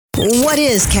What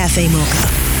is Cafe Mocha?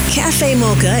 Cafe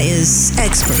Mocha is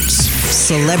experts,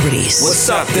 celebrities. What's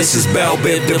up? This is Belle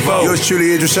Biv DeVoe. Yours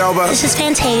truly, Idris Elba. This is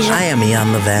Fantasia. I am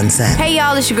Iyanla Vanzant. Hey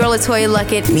y'all, it's your girl Latoya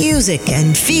Luckett. Music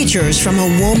and features from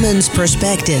a woman's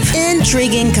perspective.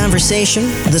 Intriguing conversation,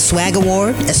 the Swag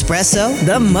Award, Espresso,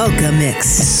 the Mocha Mix.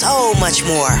 So much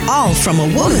more, all from a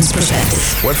woman's perspective.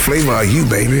 What flavor are you,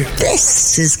 baby?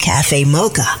 This is Cafe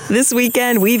Mocha. This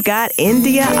weekend, we've got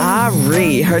India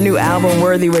Arie. Her new album,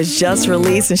 Worthy, was just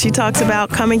released, and she talks about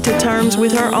coming to terms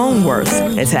with her own worth.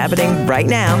 It's happening right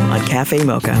now on Cafe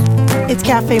Mocha. It's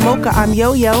Cafe Mocha. I'm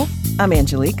Yo-Yo. I'm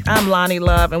Angelique. I'm Lonnie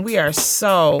Love, and we are I'm just,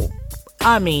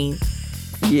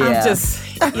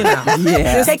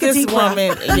 Yeah. Take a this deep breath.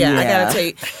 woman, I gotta tell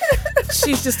you,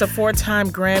 she's just a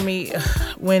 4-time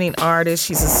Grammy-winning artist.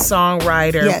 She's a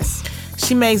songwriter. Yes.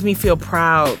 She makes me feel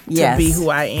proud Yes. to be who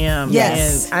I am.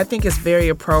 Yes. And I think it's very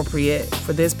appropriate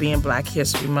for this being Black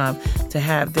History Month to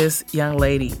have this young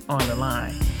lady on the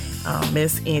line,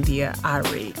 Miss India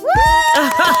Arie.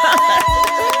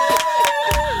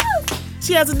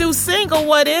 She has a new single,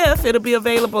 What If? It'll be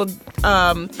available.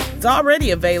 It's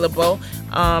already available.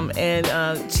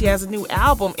 And she has a new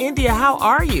album. India, how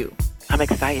are you? I'm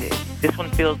excited. This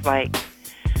one feels like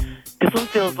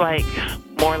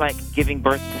more like giving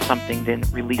birth to something than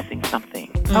releasing something.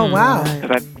 Oh, wow.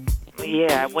 Because I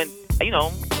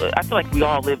feel like we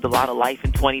all lived a lot of life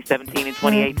in 2017 and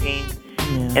 2018.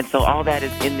 And so all that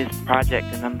is in this project,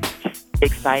 and I'm just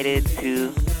excited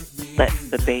to let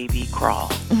the baby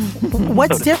crawl.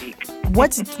 What's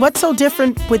so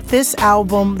different with this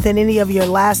album than any of your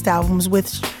last albums,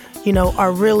 which,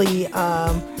 are really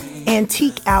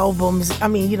antique albums? I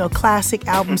mean, classic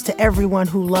albums to everyone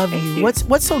who love you.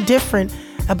 What's so different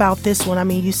about this one? I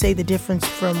mean, you say the difference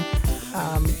from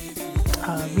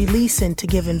releasing to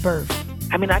giving birth.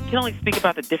 I mean, I can only speak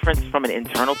about the difference from an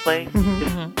internal place.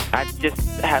 I just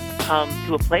have come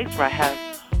to a place where I have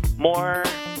more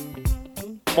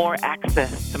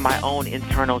access to my own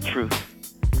internal truth.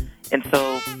 And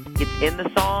so it's in the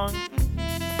song,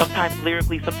 sometimes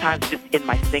lyrically, sometimes just in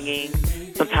my singing,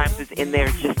 sometimes it's in there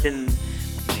just in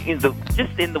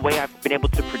the way I've been able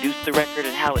to produce the record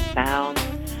and how it sounds.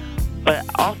 But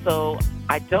also,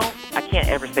 I can't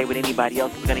ever say what anybody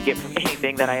else is going to get from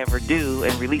anything that I ever do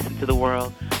and release into the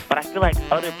world. But I feel like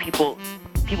other people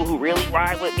who really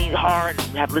ride with me hard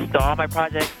and have listened to all my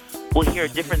projects will hear a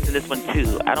difference in this one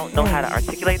too. I don't know how to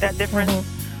articulate that difference,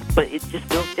 but it just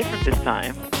feels different this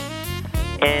time.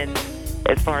 And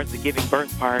as far as the giving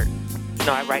birth part,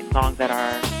 I write songs that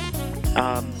are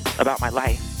about my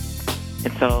life.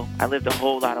 And so I lived a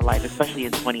whole lot of life, especially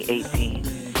in 2018.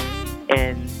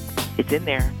 And it's in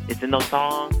there. It's in those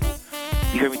songs.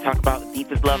 You hear me talk about the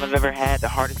deepest love I've ever had, the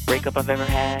hardest breakup I've ever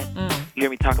had. You hear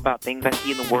me talk about things I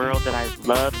see in the world that I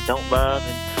love and don't love,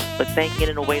 but saying it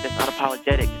in a way that's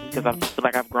unapologetic because I feel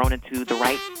like I've grown into the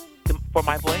right for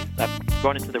my voice. I've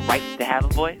grown into the right to have a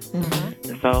voice.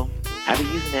 And so I've been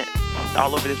using it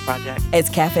all over this project. It's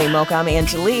Cafe Mocha. I'm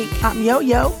Angelique. I'm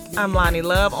Yo-Yo. I'm Lonnie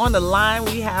Love. On the line,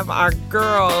 we have our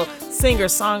girl,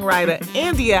 singer-songwriter,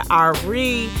 India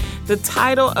Arie. The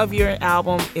title of your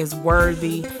album is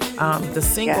Worthy. The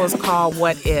single is called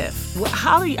What If.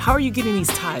 How are you getting these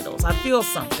titles? I feel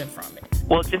something from it.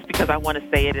 Well, just because I want to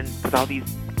say it and because all these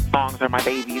songs are my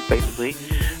babies, basically.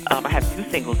 I have 2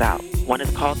 singles out. One is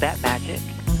called That Magic.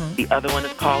 The other one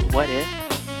is called What If.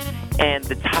 And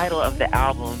the title of the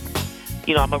album,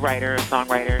 I'm a writer, a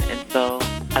songwriter, and so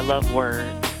I love words.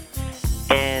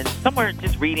 And somewhere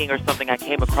just reading or something, I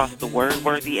came across the word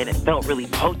worthy, and it felt really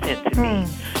potent to me.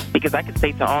 Because I could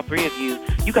say to all 3 of you,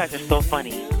 you guys are so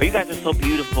funny, or you guys are so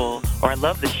beautiful, or I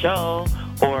love the show,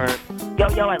 or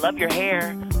yo, I love your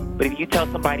hair. But if you tell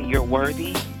somebody you're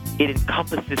worthy, it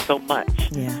encompasses so much.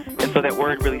 Yeah. And so that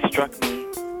word really struck me.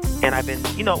 And I've been,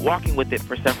 walking with it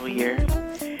for several years.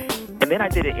 And then I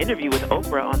did an interview with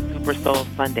Oprah on Super Soul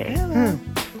Sunday. And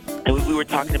we were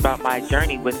talking about my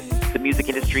journey with the music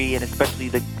industry and especially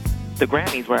the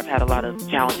Grammys, where I've had a lot of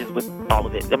challenges with all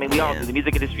of it. I mean, we all do. The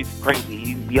music industry's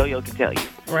crazy. Yo-Yo can tell you.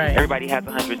 Right. Everybody has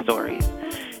 100 stories.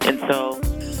 And so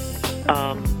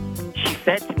she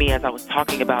said to me, as I was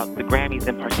talking about the Grammys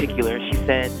in particular, she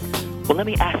said, well, let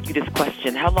me ask you this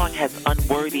question. How long has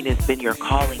unworthiness been your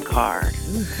calling card?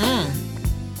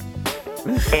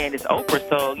 And it's Oprah,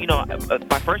 so,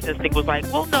 my first instinct was like,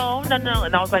 well, no.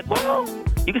 And I was like, well,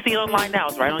 you can see it online now.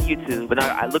 It's right on YouTube. And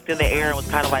I looked in the air and was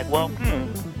kind of like, well,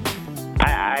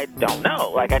 I don't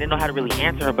know. Like, I didn't know how to really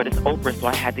answer her, but it's Oprah, so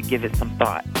I had to give it some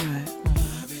thought.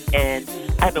 And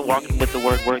I've been walking with the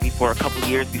word worthy for a couple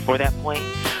years before that point.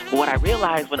 But what I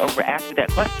realized when Oprah asked me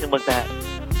that question was that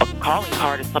calling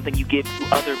card is something you give to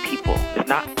other people. It's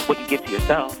not what you give to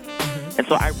yourself. And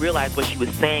so I realized what she was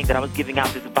saying, that I was giving out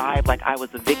this vibe like I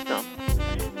was a victim.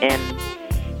 And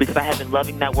because I had been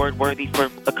loving that word worthy for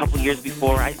a couple years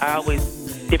before, I always,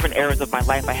 different eras of my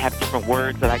life, I have different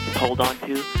words that I just hold on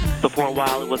to. So for a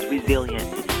while it was resilient.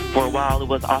 For a while it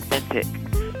was authentic.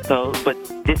 So, but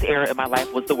this era in my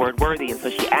life was the word worthy. And so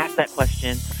she asked that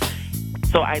question.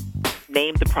 So I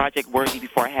named the project Worthy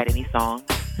before I had any songs.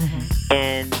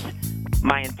 And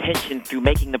my intention through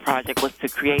making the project was to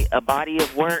create a body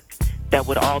of work that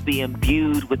would all be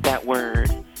imbued with that word.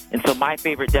 And so my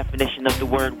favorite definition of the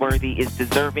word worthy is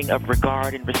deserving of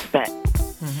regard and respect.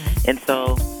 And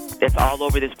so it's all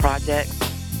over this project.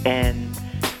 And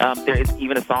there is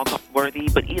even a song called Worthy,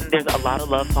 but even there's a lot of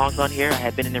love songs on here. I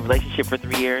had been in a relationship for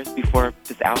 3 years before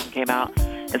this album came out.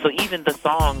 And so even the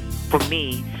songs, for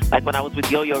me, like when I was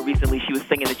with Yo-Yo recently, she was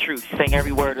singing the truth. She sang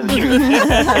every word of the truth.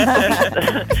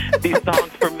 So these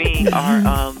songs for me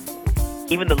are,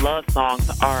 even the love songs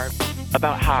are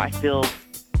about how I feel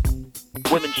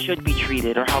women should be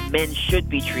treated or how men should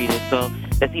be treated. So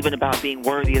that's even about being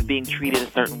worthy of being treated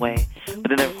a certain way.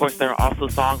 But then, of course, there are also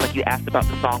songs like you asked about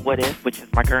the song What If, which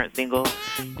is my current single.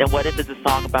 And What If is a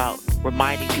song about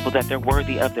reminding people that they're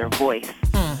worthy of their voice.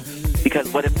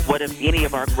 Because what if any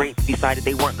of our greats decided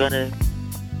they weren't going to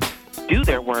do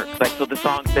their work? Like, so the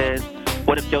song says,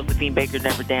 what if Josephine Baker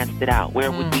never danced it out?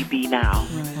 Where would we be now?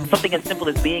 Something as simple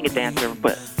as being a dancer,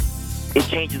 but it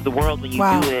changes the world when you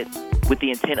do it with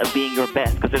the intent of being your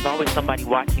best, because there's always somebody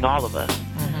watching all of us.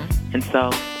 And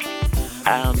so,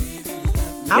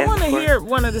 I want to hear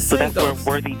one of the singles. So singles. that's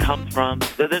where Worthy comes from.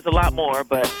 There's a lot more,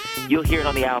 but you'll hear it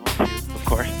on the album too, of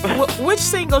course. Which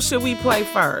single should we play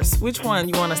first? Which one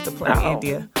you want us to play,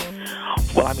 India?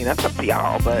 Well, I mean, that's up to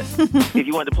y'all, but if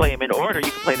you want to play them in order,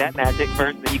 you can play That Magic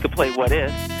first, then you can play What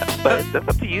If. But that's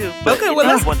up to you. But okay,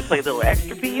 well, if you want to play a little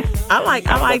extra piece, I like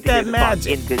That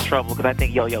Magic. In Good Trouble, because I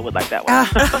think Yo-Yo would like that one.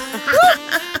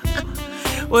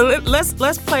 Well,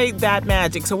 let's play That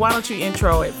Magic. So why don't you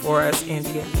intro it for us,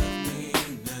 India?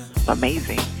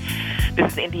 Amazing.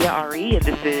 This is India R.E., and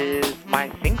this is my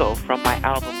single from my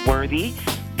album Worthy.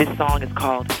 This song is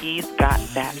called He's Got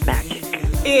That Magic.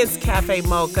 It's Cafe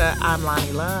Mocha. I'm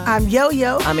Lonnie Love. I'm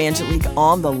Yo-Yo. I'm Angelique.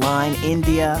 On the line,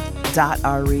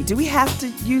 India.Re. Do we have to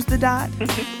use the dot?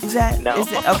 Is that? No.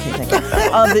 Is it? Okay, thank you.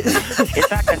 In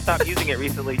fact, I stopped using it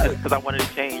recently just because I wanted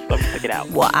to change, so I took it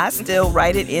out. Well, I still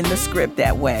write it in the script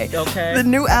that way. Okay. The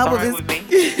new album All right is with me.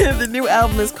 the new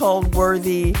album is called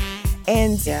Worthy,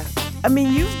 and I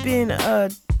mean you've been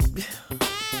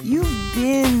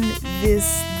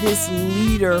this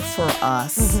leader for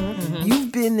us.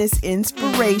 You've been this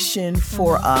inspiration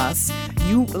for us.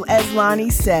 You, as Lonnie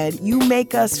said, you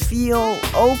make us feel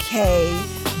okay,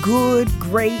 good,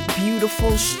 great,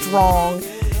 beautiful, strong.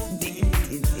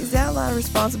 Is that a lot of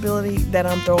responsibility that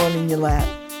I'm throwing in your lap?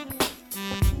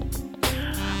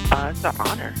 It's an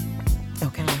honor.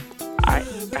 Okay. I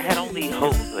had only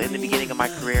hope in the beginning of my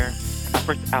career. My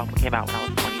first album came out when I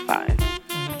was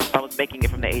 25. I was making it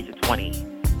from the age of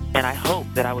 20. And I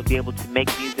hoped that I would be able to make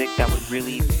music that would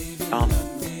really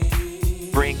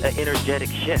bring an energetic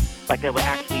shift, like that would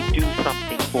actually do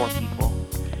something for people.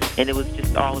 And it was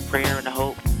just all a prayer and a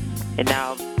hope. And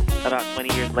now, about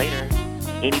 20 years later,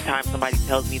 anytime somebody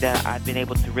tells me that I've been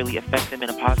able to really affect them in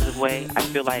a positive way, I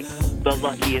feel like the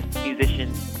luckiest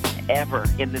musician ever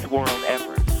in this world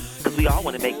ever. Because we all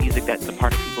want to make music that's a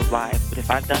part of people's lives. But if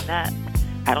I've done that,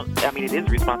 it is a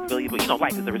responsibility, but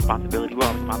life is a responsibility. We're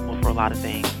all responsible for a lot of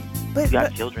things. You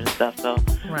got children and stuff, so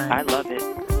I love it.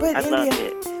 But I love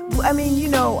it. I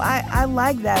mean, I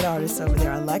like that artist over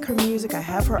there. I like her music. I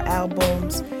have her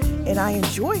albums, and I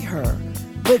enjoy her.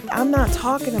 But I'm not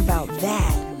talking about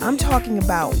that. I'm talking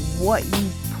about what you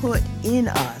put in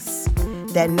us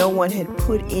that no one had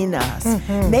put in us.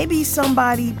 Maybe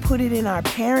somebody put it in our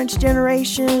parents'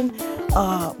 generation,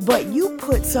 but you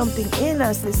put something in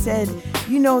us that said,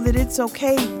 that it's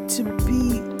okay to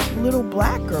be little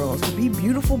black girls, to be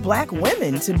beautiful black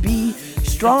women, to be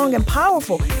strong and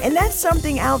powerful. And that's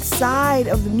something outside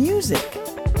of the music.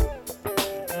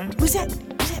 Does that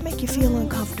make you feel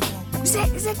uncomfortable? Is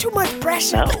that too much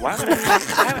pressure? No, why would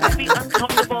I be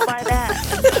uncomfortable by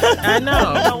that? I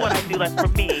know. You know what I do? Like, for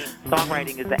me,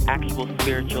 songwriting is an actual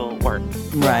spiritual work.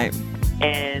 Right.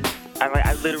 And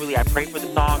I literally pray for the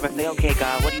songs. I say, okay,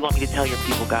 God, what do you want me to tell your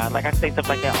people, God? Like, I say stuff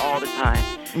like that all the time.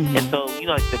 And so,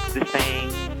 like the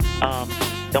saying,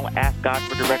 don't ask God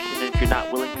for direction if you're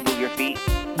not willing to move your feet.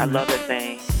 I love that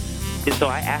saying. And so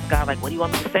I ask God, like, what do you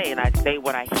want me to say? And I say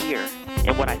what I hear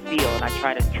and what I feel, and I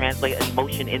try to translate an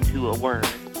emotion into a word.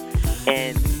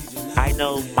 And I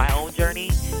know my own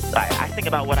journey, I think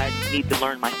about what I need to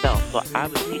learn myself. So I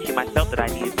was teaching myself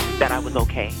that I was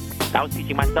okay. I was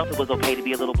teaching myself it was okay to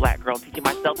be a little black girl. Teaching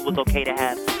myself it was okay to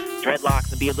have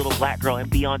dreadlocks and be a little black girl and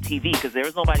be on TV, because there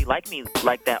was nobody like me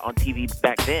like that on TV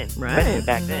back then. Right.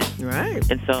 Back then.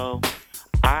 Right. And so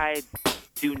I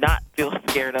do not feel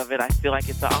scared of it. I feel like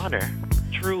it's an honor,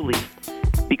 truly,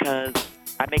 because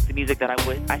I make the music that I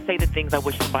say the things I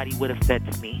wish somebody would have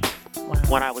said to me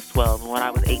when I was 12, when I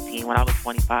was 18, when I was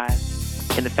 25.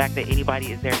 And the fact that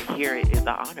anybody is there to hear it is an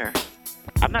honor.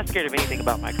 I'm not scared of anything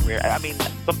about my career. I mean,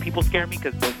 some people scare me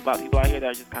because there's a lot of people out here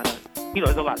that are just kind of,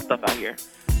 there's a lot of stuff out here.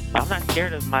 But I'm not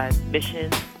scared of my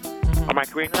mission or my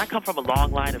career. And I come from a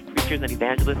long line of preachers and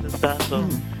evangelists and stuff, so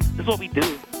this is what we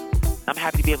do. I'm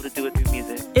happy to be able to do it through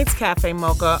music. It's Cafe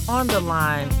Mocha. On the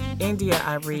line, India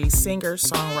Arie, singer,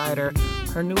 songwriter.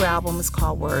 Her new album is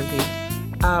called Worthy.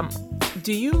 I'm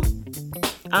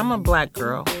a black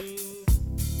girl.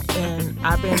 And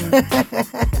I've been...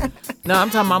 No, I'm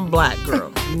talking I'm a black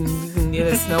girl.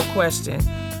 There's no question.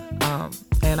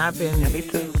 And I've been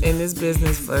in this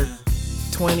business for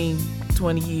 20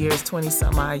 years,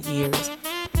 20-some odd years.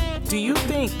 Do you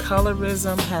think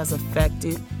colorism has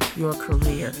affected your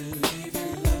career?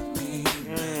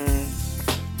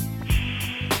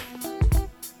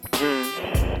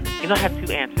 I have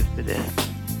two answers to this.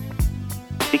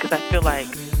 Because I feel like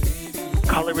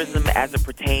colorism, as it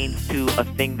pertains to a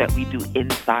thing that we do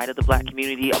inside of the black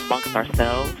community amongst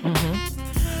ourselves,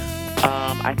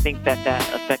 I think that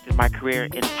affected my career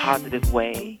in a positive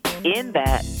way. In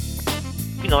that,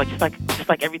 just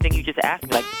like everything you just asked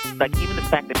me, like even the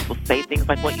fact that people say things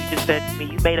like what you just said to me,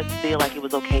 you made us feel like it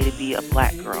was okay to be a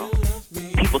black girl.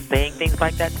 People saying things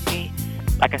like that to me,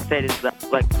 like I said, is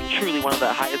like truly one of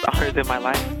the highest honors in my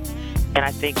life. And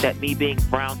I think that me being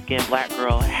brown-skinned black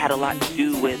girl had a lot to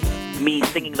do with me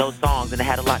singing those songs, and it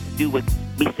had a lot to do with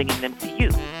me singing them to you.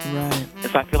 Right. And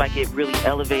so I feel like it really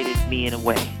elevated me in a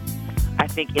way. I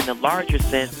think in the larger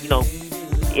sense,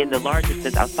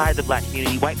 outside the black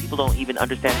community, white people don't even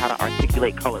understand how to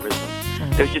articulate colorism.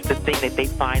 There's just a thing that they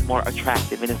find more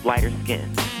attractive, and it's lighter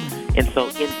skin. And so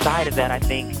inside of that, I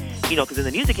think, because in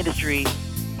the music industry,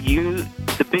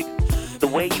 the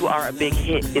way you are a big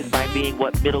hit is by being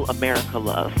what middle America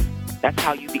loves. That's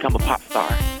how you become a pop star.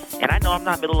 And I know I'm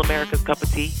not middle America's cup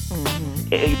of tea.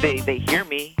 They hear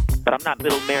me, but I'm not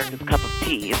middle America's cup of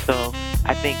tea. And so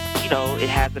I think, it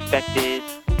has affected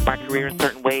my career in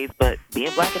certain ways, but being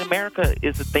black in America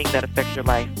is the thing that affects your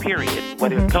life, period.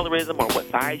 Whether it's colorism or what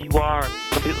size you are.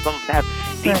 Some people have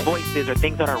these voices or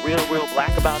things that are real, real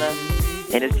black about us.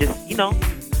 And it's just,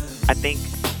 I think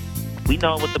we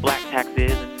know what the black tax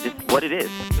is and just what it is.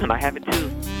 And I have it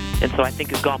too. And so I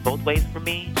think it's gone both ways for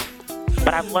me.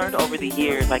 But I've learned over the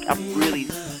years, I've really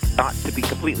thought, to be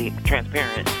completely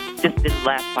transparent, just in the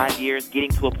last 5 years,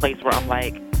 getting to a place where I'm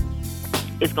like,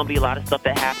 it's going to be a lot of stuff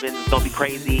that happens. It's going to be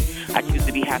crazy. I choose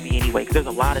to be happy anyway, because there's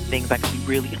a lot of things I can be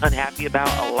really unhappy about,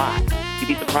 a lot. You'd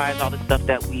be surprised all the stuff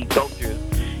that we go through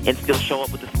and still show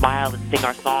up with a smile and sing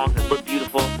our songs and look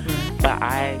beautiful. But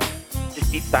I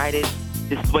just decided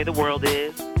this is the way the world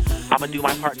is. I'm going to do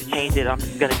my part to change it. I'm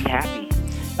just going to be happy.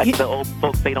 Like the old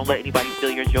folks say, don't let anybody steal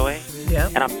your joy.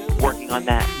 Yeah. And I'm working on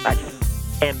that. I just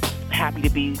am happy to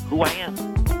be who I am.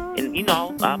 And,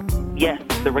 yes,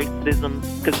 the racism,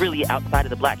 because really outside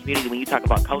of the black community, when you talk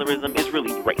about colorism, it's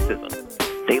really racism.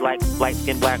 They like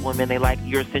light-skinned black women. They like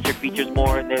Eurocentric features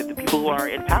more, and they're the people who are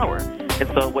in power.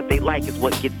 And so what they like is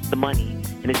what gets the money,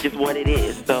 and it's just what it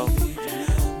is. So,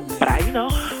 but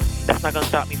that's not going to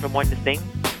stop me from wanting to sing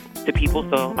to people,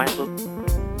 so I might as well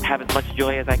have as much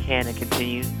joy as I can and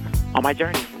continue on my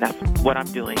journey. And that's what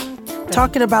I'm doing.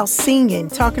 Talking about singing,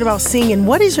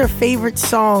 what is your favorite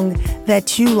song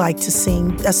that you like to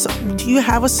sing? Do you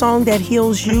have a song that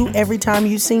heals you every time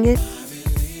you sing it?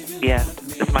 Yeah,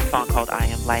 it's my song called I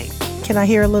Am Light. Can I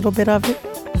hear a little bit of it?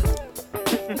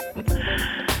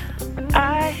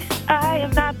 I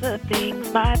am not the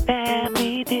things my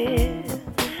family did.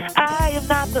 I am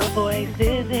not the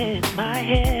voices in my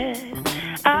head.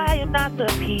 I am not the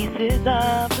pieces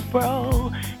of the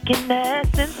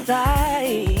brokenness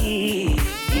inside.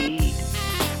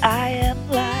 I am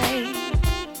light.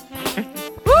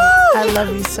 I love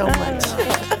you so much.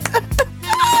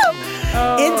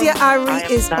 India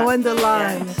Arie is on the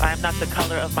line. Yes, I am not the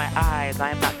color of my eyes.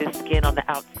 I am not this skin on the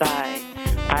outside.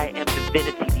 I am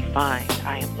divinity defined.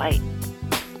 I am light.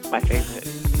 My favorite.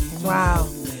 Wow.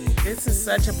 This is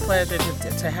such a pleasure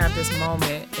to have this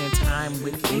moment in time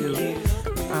with you.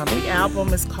 The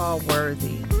album is called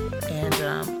Worthy. And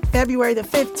February the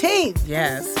 15th.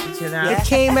 Yes. It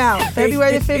came out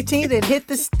February the 15th.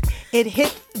 It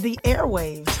hit the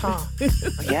airwaves, huh?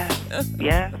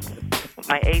 Yes.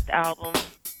 My 8th album,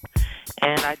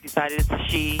 and I decided it's a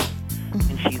she,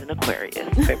 and she's an Aquarius.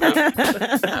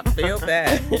 I feel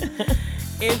that.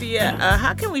 India,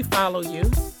 how can we follow you?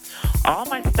 All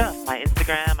my stuff, my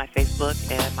Instagram, my Facebook,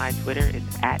 and my Twitter is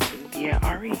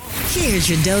 @IndiaRE. Here's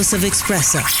your dose of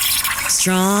espresso.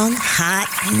 Strong, hot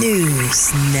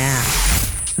news now.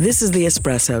 This is the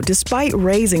Espresso. Despite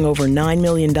raising over $9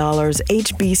 million,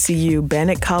 HBCU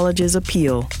Bennett College's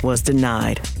appeal was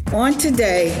denied. On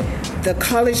today, the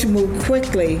college moved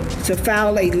quickly to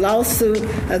file a lawsuit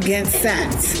against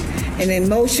SATS and a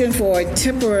motion for a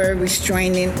temporary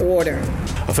restraining order.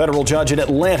 A federal judge in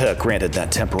Atlanta granted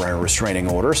that temporary restraining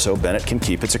order so Bennett can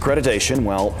keep its accreditation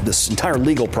while this entire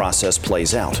legal process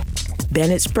plays out.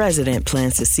 Bennett's president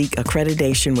plans to seek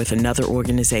accreditation with another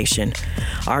organization.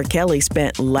 R. Kelly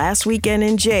spent last weekend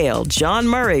in jail. John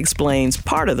Murray explains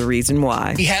part of the reason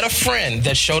why. He had a friend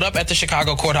that showed up at the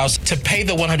Chicago courthouse to pay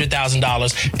the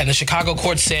 $100,000, and the Chicago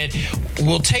court said,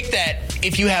 we'll take that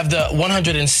if you have the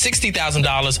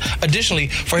 $160,000 additionally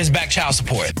for his back child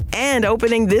support. And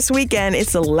opening this weekend,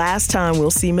 it's the last time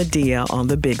we'll see Madea on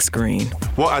the big screen.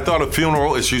 Well, I thought a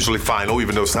funeral is usually final,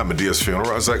 even though it's not Madea's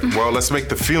funeral. I was like, well, let's make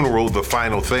the funeral the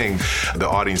final thing. The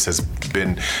audience has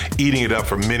been eating it up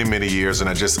for many, many years, and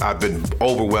I've been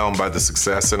overwhelmed by the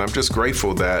success, and I'm just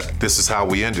grateful that this is how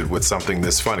we ended, with something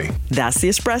this funny. That's the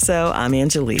Espresso. I'm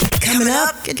Angelique. Coming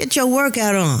up, get your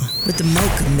workout on with the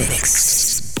Mocha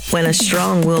Mix. When a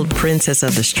strong-willed princess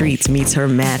of the streets meets her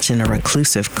match in a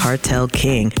reclusive cartel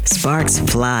king, sparks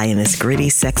fly in this gritty,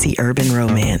 sexy urban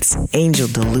romance. Angel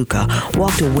DeLuca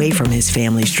walked away from his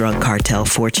family's drug cartel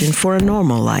fortune for a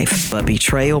normal life, but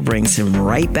betrayal brings him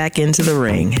right back into the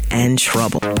ring and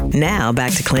trouble. Now,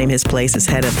 back to claim his place as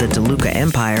head of the DeLuca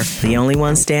empire, the only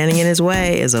one standing in his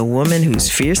way is a woman whose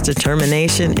fierce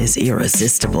determination is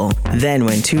irresistible. Then,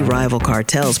 when two rival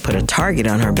cartels put a target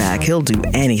on her back, he'll do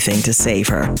anything to save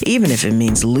her, even if it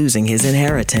means losing his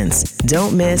inheritance.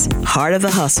 Don't miss Heart of the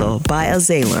Hustle by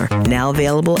Azaler, now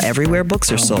available everywhere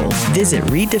books are sold. Visit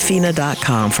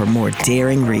readdefina.com for more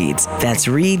daring reads. That's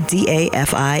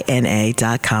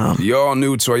readdefina.com. The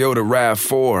all-new Toyota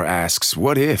RAV4 asks,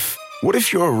 what if? What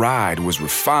if your ride was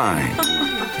refined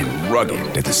and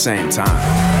rugged at the same time?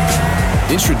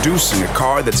 Introducing a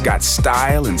car that's got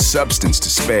style and substance to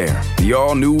spare. The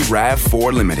all-new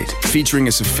RAV4 Limited, featuring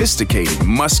a sophisticated,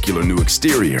 muscular new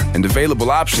exterior and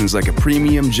available options like a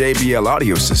premium JBL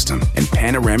audio system and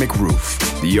panoramic roof.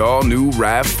 The all-new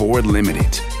RAV4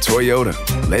 Limited. Toyota,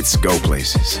 let's go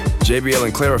places. JBL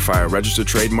and Clarifier, registered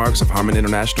trademarks of Harman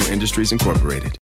International Industries Incorporated.